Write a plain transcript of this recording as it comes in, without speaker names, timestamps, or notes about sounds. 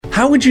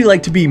How would you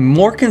like to be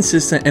more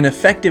consistent and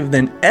effective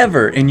than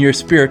ever in your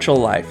spiritual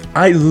life?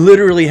 I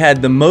literally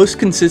had the most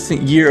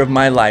consistent year of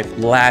my life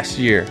last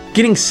year.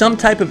 Getting some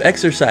type of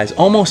exercise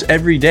almost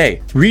every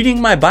day.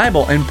 Reading my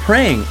Bible and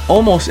praying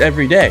almost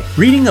every day.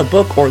 Reading a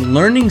book or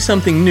learning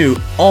something new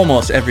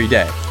almost every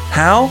day.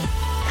 How?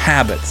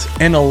 Habits,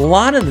 and a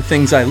lot of the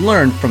things I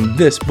learned from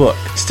this book.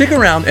 Stick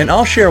around and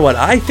I'll share what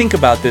I think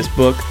about this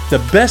book, the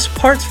best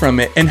parts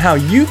from it, and how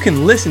you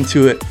can listen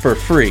to it for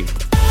free.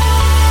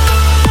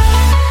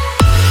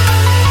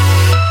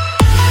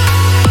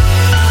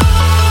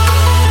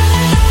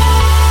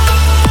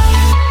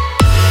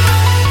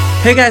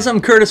 Hey guys, I'm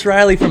Curtis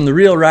Riley from The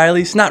Real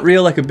Rileys. Not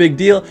real like a big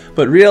deal,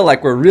 but real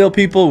like we're real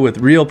people with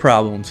real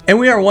problems. And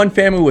we are one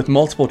family with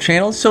multiple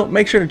channels, so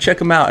make sure to check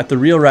them out at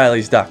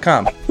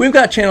therealrileys.com. We've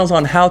got channels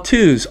on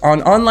how-tos,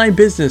 on online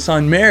business,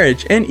 on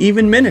marriage, and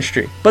even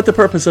ministry. But the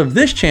purpose of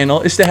this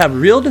channel is to have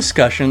real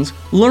discussions,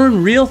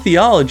 learn real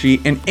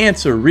theology, and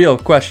answer real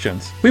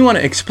questions. We want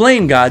to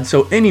explain God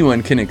so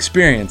anyone can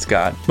experience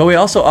God. But we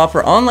also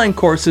offer online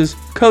courses,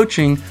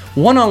 coaching,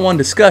 one-on-one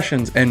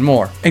discussions, and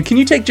more. And can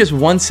you take just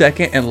 1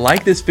 second and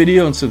like this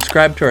video and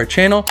subscribe to our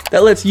channel?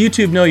 That lets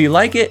YouTube know you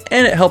like it,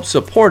 and it helps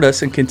support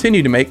us and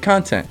continue to make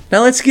content.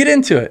 Now let's get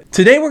into it.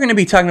 Today we're going to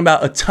be talking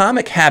about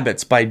Atomic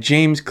Habits by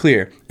James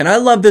Clear. And I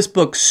love this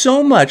book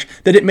so much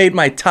that it made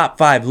my top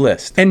 5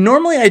 list. And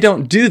normally I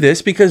don't do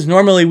this because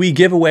normally we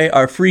give away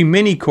our free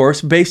mini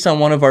course based on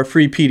one of our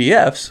free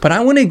PDFs, but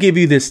I want to give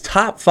you this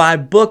top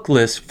 5 book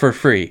list for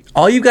free.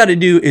 All you got to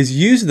do is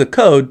use the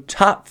code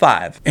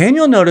TOP5, and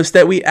you'll notice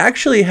that we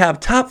actually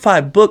have top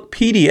 5 book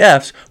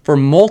PDFs for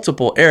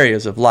multiple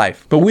areas of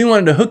life. But we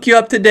wanted to hook you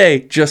up today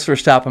just for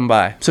stopping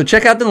by. So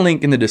check out the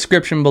link in the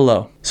description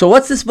below. So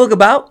what's this book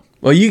about?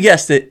 Well, you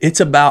guessed it, it's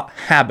about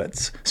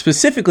habits.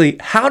 Specifically,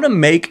 how to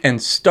make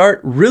and start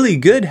really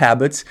good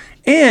habits,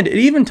 and it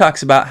even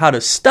talks about how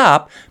to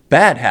stop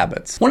bad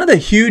habits. One of the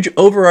huge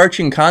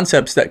overarching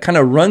concepts that kind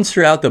of runs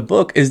throughout the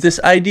book is this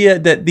idea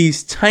that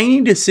these tiny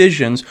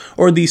decisions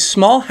or these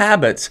small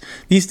habits,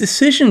 these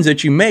decisions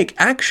that you make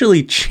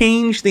actually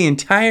change the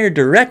entire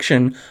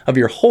direction of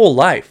your whole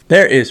life.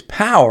 There is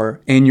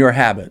power in your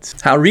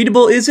habits. How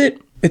readable is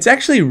it? It's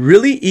actually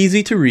really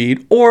easy to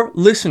read or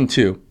listen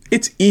to.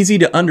 It's easy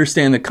to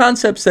understand the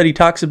concepts that he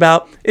talks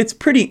about, it's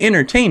pretty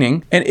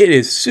entertaining, and it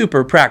is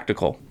super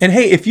practical. And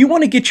hey, if you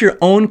want to get your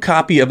own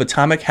copy of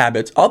Atomic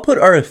Habits, I'll put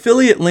our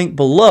affiliate link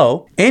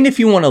below. And if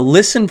you want to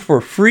listen for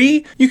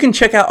free, you can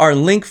check out our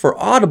link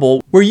for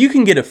Audible, where you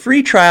can get a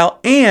free trial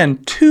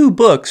and 2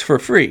 books for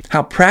free.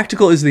 How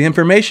practical is the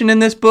information in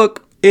this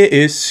book? It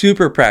is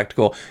super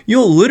practical.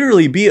 You'll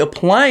literally be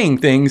applying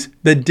things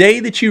the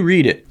day that you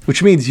read it,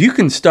 which means you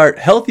can start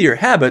healthier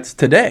habits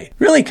today.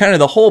 Really, kind of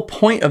the whole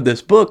point of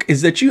this book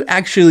is that you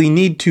actually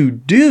need to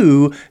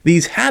do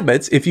these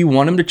habits if you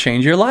want them to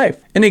change your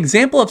life. An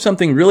example of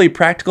something really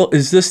practical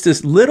is just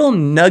this little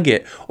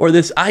nugget or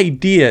this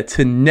idea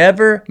to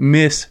never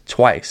miss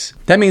twice.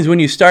 That means when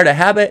you start a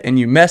habit and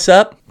you mess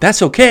up,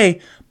 that's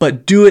okay,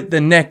 but do it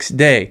the next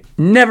day.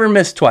 Never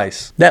miss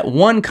twice. That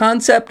one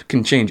concept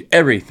can change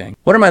everything.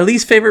 What are my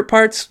least favorite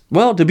parts?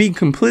 Well, to be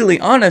completely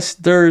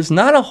honest, there's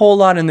not a whole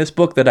lot in this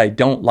book that I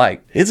don't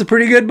like. It's a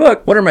pretty good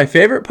book. What are my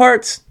favorite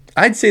parts?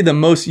 I'd say the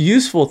most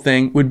useful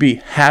thing would be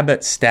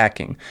habit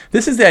stacking.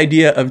 This is the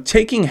idea of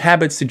taking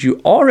habits that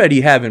you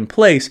already have in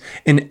place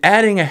and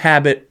adding a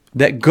habit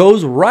that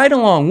goes right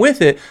along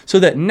with it so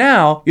that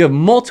now you have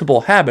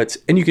multiple habits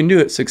and you can do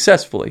it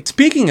successfully.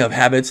 Speaking of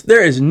habits,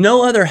 there is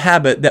no other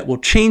habit that will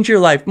change your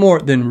life more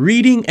than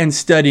reading and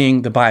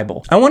studying the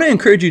Bible. I want to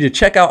encourage you to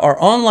check out our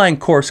online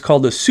course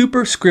called the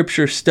Super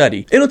Scripture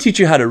Study. It'll teach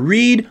you how to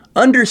read,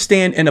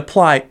 understand, and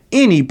apply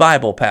any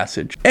Bible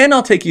passage. And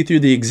I'll take you through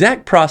the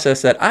exact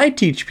process that I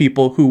teach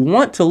people who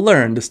want to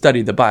learn to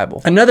study the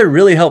Bible. Another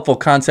really helpful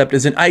concept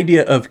is an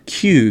idea of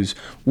cues.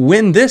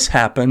 When this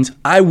happens,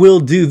 I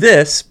will do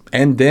this,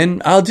 and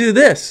then I'll do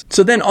this.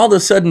 So then all of a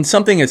sudden,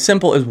 something as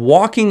simple as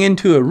walking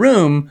into a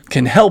room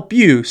can help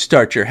you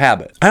start your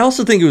habit. I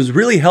also think it was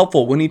really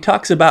helpful when he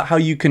talks about how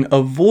you can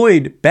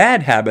avoid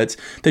bad habits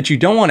that you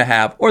don't want to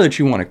have or that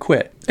you want to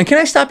quit. And can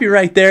I stop you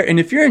right there? And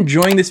if you're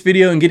enjoying this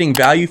video and getting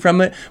value from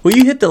it, will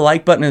you hit the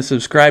like button and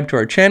subscribe to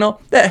our channel?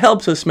 That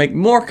helps us make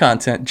more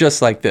content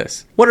just like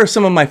this. What are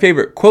some of my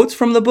favorite quotes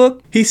from the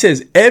book? He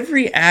says,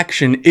 every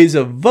action is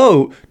a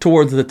vote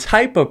towards the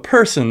type of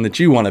person that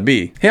you want to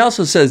be. He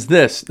also says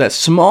this, that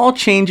small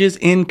changes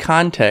in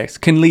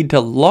context can lead to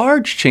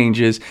large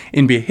changes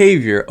in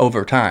behavior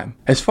over time.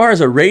 As far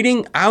as a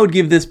rating, I would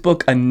give this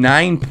book a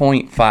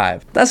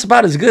 9.5. That's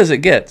about as good as it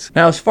gets.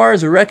 Now, as far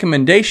as a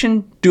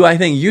recommendation, do I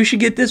think you should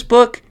get this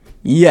book?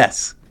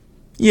 Yes.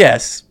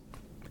 Yes.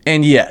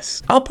 And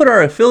yes. I'll put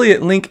our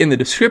affiliate link in the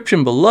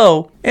description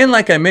below. And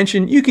like I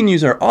mentioned, you can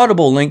use our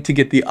Audible link to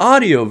get the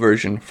audio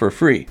version for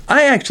free.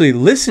 I actually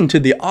listened to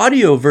the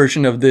audio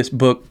version of this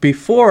book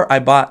before I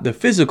bought the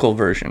physical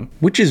version,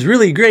 which is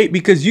really great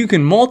because you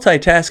can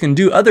multitask and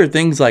do other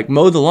things like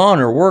mow the lawn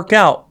or work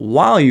out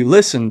while you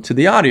listen to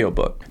the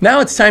audiobook.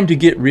 Now it's time to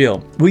get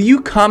real. Will you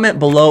comment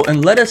below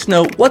and let us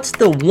know what's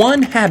the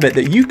one habit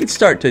that you could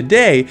start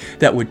today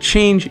that would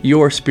change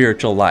your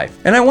spiritual life?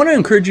 And I want to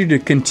encourage you to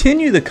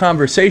continue the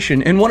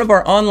conversation in one of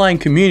our online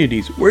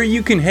communities where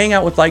you can hang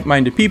out with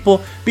like-minded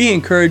people, be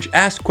encouraged,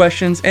 ask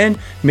questions, and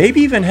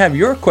maybe even have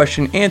your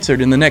question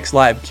answered in the next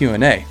live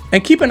Q&A.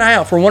 And keep an eye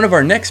out for one of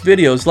our next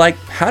videos like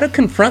how to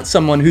confront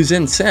someone who's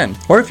in sin.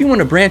 Or if you want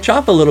to branch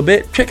off a little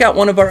bit, check out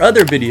one of our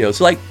other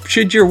videos like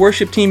should your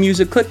worship team use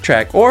a click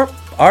track or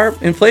our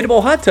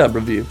inflatable hot tub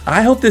review.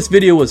 I hope this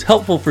video was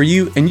helpful for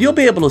you and you'll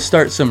be able to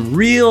start some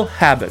real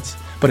habits.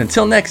 But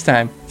until next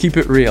time, keep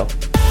it real.